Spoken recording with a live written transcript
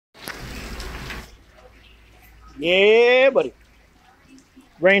Yeah, buddy.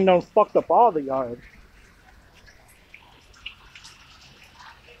 Rain done fucked up all the yard.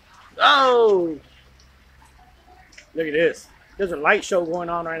 Oh! Look at this. There's a light show going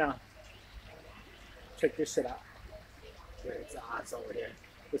on right now. Check this shit out. There's odds over there.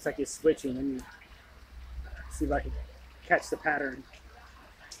 Looks like it's switching. Let me see if I can catch the pattern.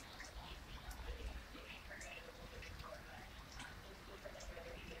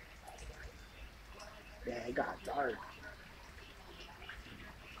 Yeah, it got dark.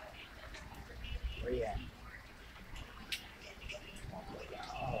 Where you at?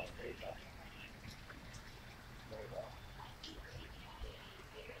 Oh, there you go. There you go.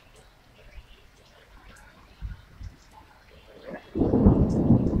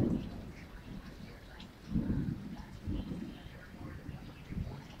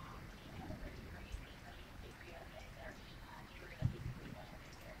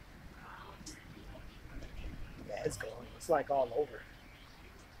 Yeah, it's going. It's like all over.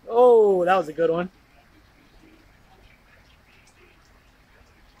 Oh, that was a good one.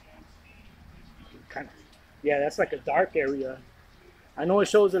 Kind of. Yeah, that's like a dark area. I know it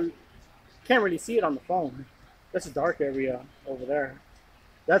shows a. Can't really see it on the phone. That's a dark area over there.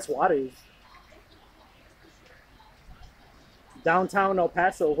 That's Juarez. Downtown El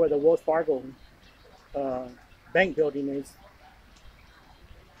Paso, where the Wells Fargo uh, bank building is.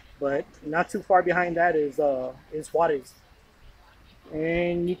 But not too far behind that is Juarez.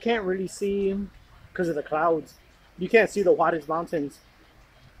 And you can't really see because of the clouds. You can't see the Juarez Mountains.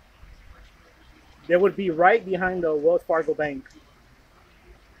 They would be right behind the Wells Fargo Bank.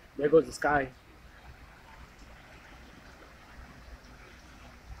 There goes the sky.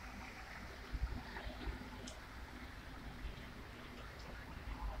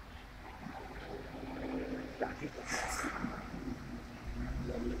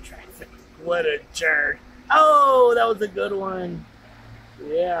 What a jerk. Oh, that was a good one.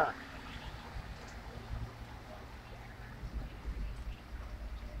 Yeah.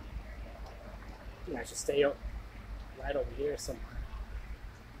 I should stay up right over here somewhere.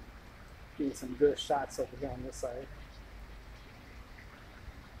 Give me some good shots over here on this side.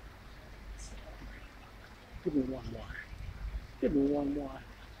 Give me one more. Give me one more.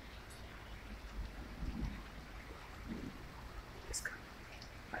 It's coming.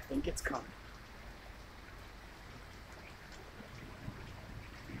 I think it's coming.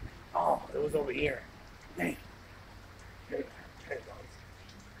 Oh, it was over here. Dang. There it goes.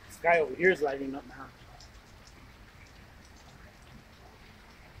 This guy over here is lighting up now.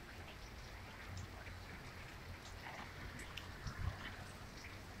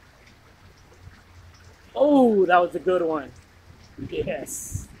 Oh, that was a good one.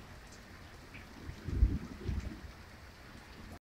 Yes.